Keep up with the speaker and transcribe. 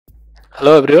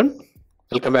Hello everyone,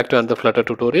 welcome back to another Flutter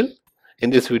tutorial. In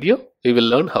this video, we will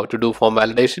learn how to do form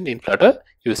validation in Flutter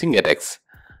using GetX.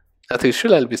 As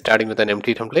usual, I'll be starting with an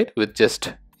empty template with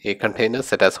just a container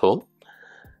set as home.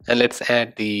 And let's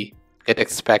add the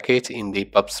GetX package in the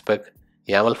pubspec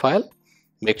YAML file.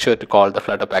 Make sure to call the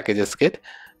Flutter packages get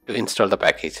to install the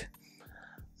package.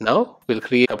 Now we'll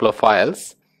create a couple of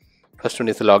files. First one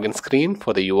is the login screen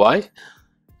for the UI,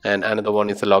 and another one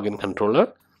is the login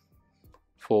controller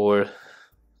for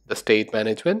the state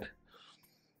management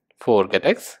for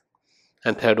GetX,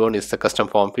 and third one is the custom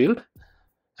form field.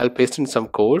 I'll paste in some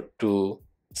code to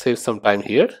save some time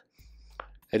here.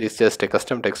 It is just a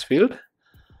custom text field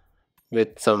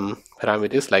with some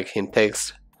parameters like hint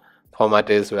text, format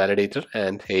is validator,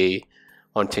 and a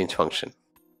onChange function.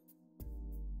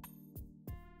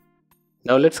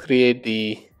 Now let's create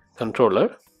the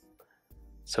controller.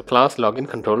 So class login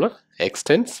controller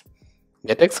extends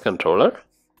GetX controller,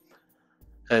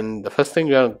 and the first thing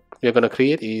we are going to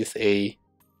create is a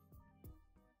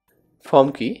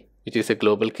form key, which is a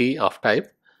global key of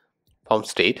type form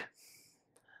state.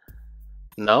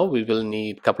 Now we will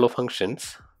need a couple of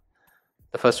functions.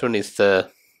 The first one is the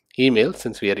email,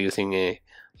 since we are using a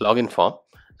login form,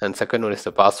 and second one is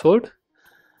the password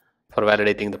for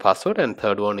validating the password, and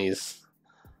third one is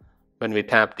when we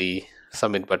tap the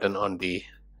submit button on the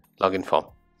login form.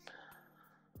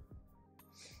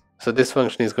 So this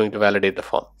function is going to validate the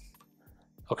form.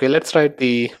 Okay, let's write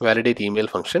the validate email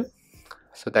function.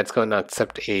 So that's going to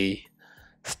accept a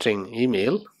string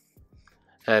email,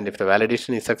 and if the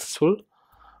validation is successful,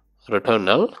 return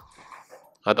null.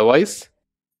 Otherwise,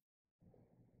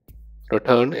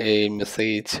 return a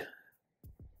message,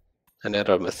 an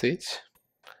error message.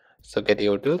 So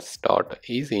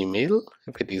getUtils.isEmail.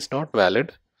 If it is not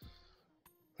valid,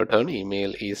 return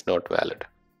email is not valid.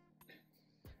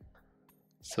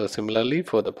 So similarly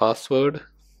for the password,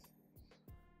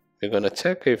 we're going to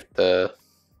check if the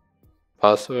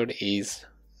password is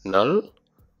null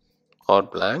or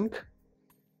blank.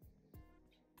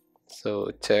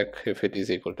 So check if it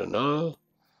is equal to null,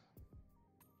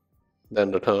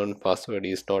 then return password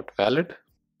is not valid.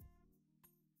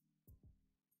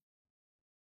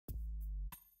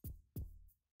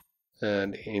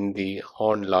 And in the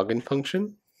on login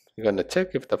function, we're going to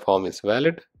check if the form is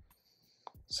valid.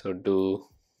 So do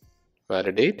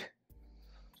validate,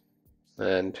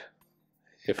 and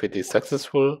if it is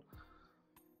successful,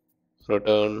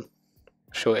 return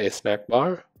show a snack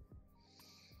bar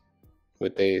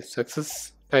with a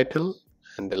success title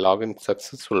and the login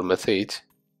successful message,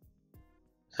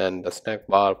 and the snack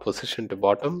bar position to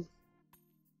bottom.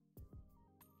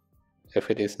 If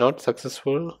it is not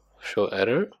successful, show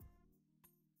error.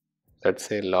 Let's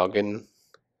say login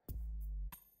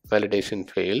validation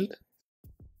failed,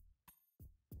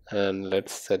 and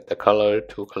let's set the color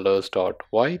to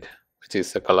colors.white, which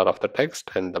is the color of the text,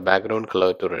 and the background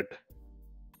color to red.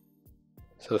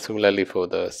 So similarly for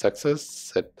the success,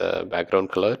 set the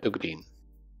background color to green.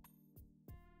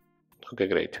 Okay,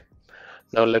 great.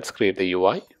 Now let's create the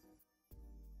UI.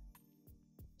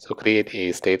 So create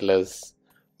a stateless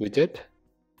widget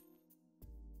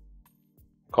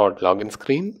called login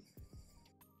screen,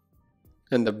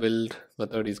 and the build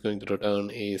method is going to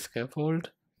return a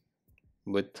scaffold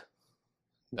with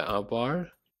the up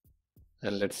bar,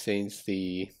 and let's change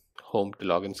the home to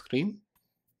login screen.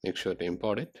 Make sure to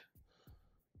import it.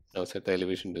 Now set the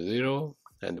elevation to 0,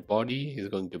 and the body is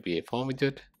going to be a form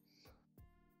widget.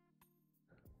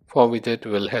 Form widget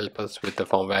will help us with the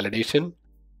form validation,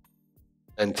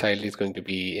 and child is going to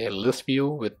be a list view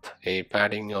with a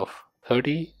padding of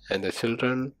 30, and the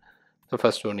children, the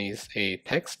first one is a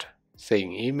text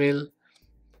saying email,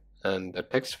 and the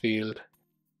text field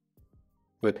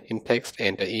with in text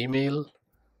enter email,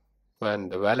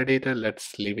 and the validator,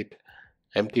 let's leave it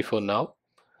empty for now.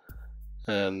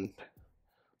 And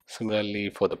similarly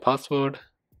for the password,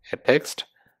 a text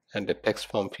and a text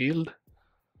form field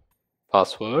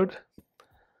password.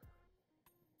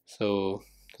 So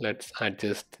let's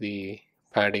adjust the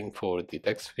padding for the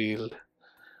text field,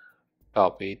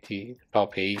 top 8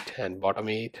 and bottom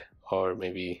 8, or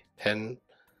maybe 10.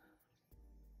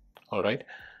 All right,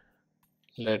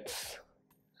 let's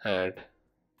add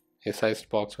a sized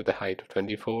box with a height of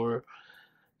 24,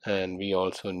 and we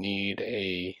also need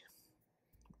a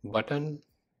button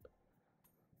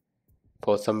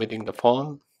for submitting the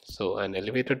form. So an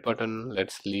elevated button,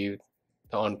 let's leave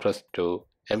the on press to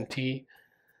empty,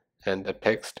 and the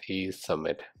text is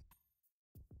submit.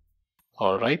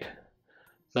 All right,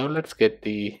 now let's get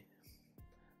the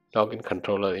login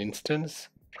controller instance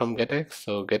from GetX.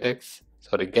 So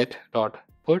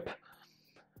get.put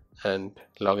and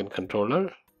login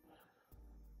controller.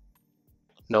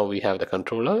 Now we have the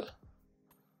controller.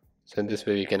 So in this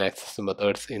way we can access the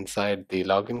methods inside the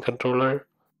login controller.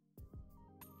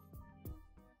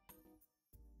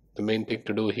 The main thing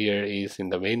to do here is in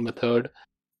the main method,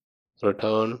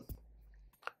 return,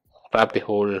 wrap the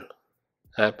whole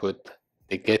app with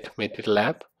the get material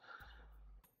app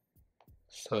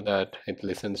so that it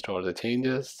listens to all the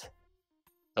changes.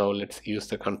 Now let's use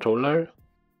the controller.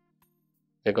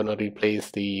 We're going to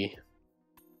replace the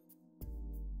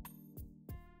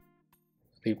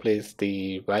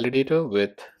validator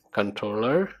with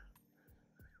controller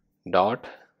dot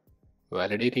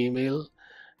validate email,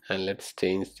 and let's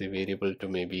change the variable to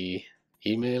maybe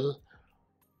email.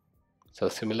 So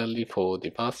similarly for the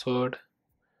password,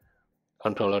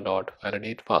 controller dot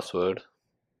validate password,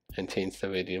 and change the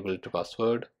variable to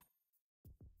password.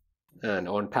 And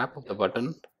on tap of the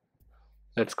button,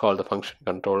 let's call the function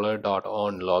controller dot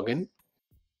on login,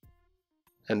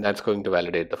 and that's going to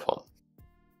validate the form.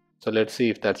 So let's see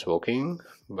if that's working,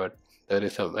 but there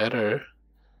is some error.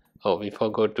 Oh, we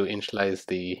forgot to initialize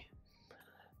the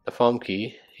form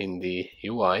key in the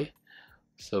UI.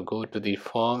 So go to the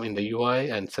form in the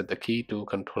UI and set the key to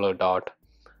controller dot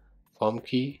form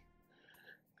key.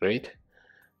 Great.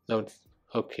 Now it's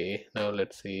okay. Now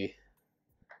let's see.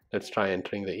 Let's try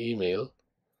entering the email.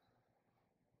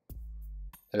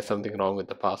 There is something wrong with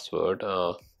the password.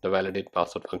 The validate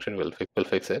password function will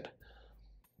fix it.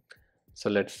 So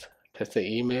let's test the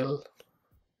email.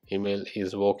 Email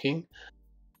is working.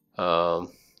 I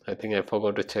think I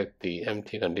forgot to check the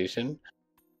empty condition.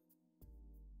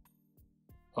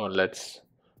 Or let's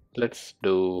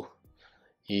do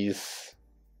is,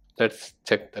 let's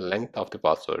check the length of the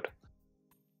password.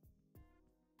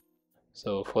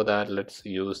 So for that, let's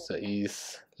use the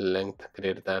is length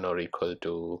greater than or equal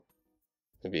to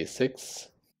maybe 6.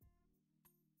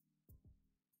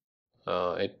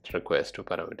 It requires 2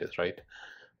 parameters, right?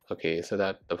 Okay, so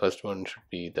that the first one should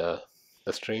be the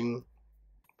string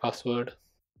password.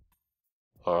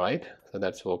 All right, so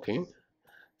that's working.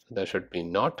 So there should be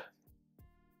not.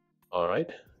 All right,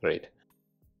 great.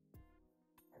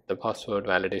 The password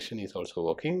validation is also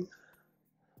working.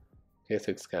 Okay,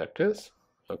 6 characters.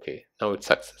 Okay, now it's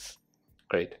success.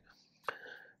 Great.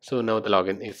 So now the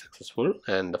login is successful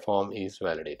and the form is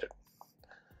validated.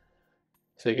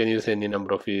 So you can use any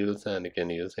number of fields and you can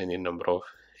use any number of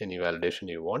any validation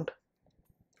you want.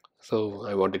 So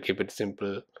I want to keep it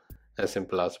simple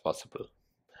as possible.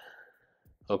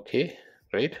 Okay,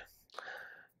 great.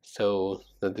 So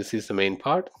this is the main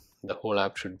part. The whole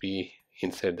app should be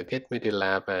inside the get material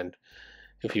app, and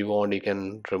if you want you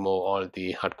can remove all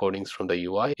the hard codings from the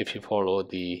UI if you follow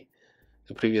the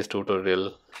previous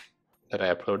tutorial that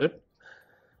I uploaded.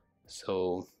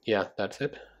 So yeah, that's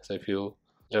it. So if you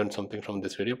learned something from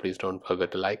this video, please don't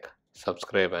forget to like,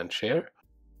 subscribe and share.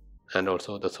 And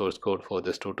also the source code for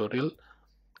this tutorial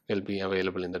will be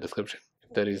available in the description.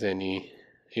 If there is any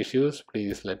issues,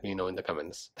 please let me know in the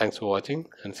comments. Thanks for watching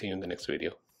and see you in the next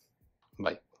video.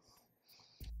 Bye.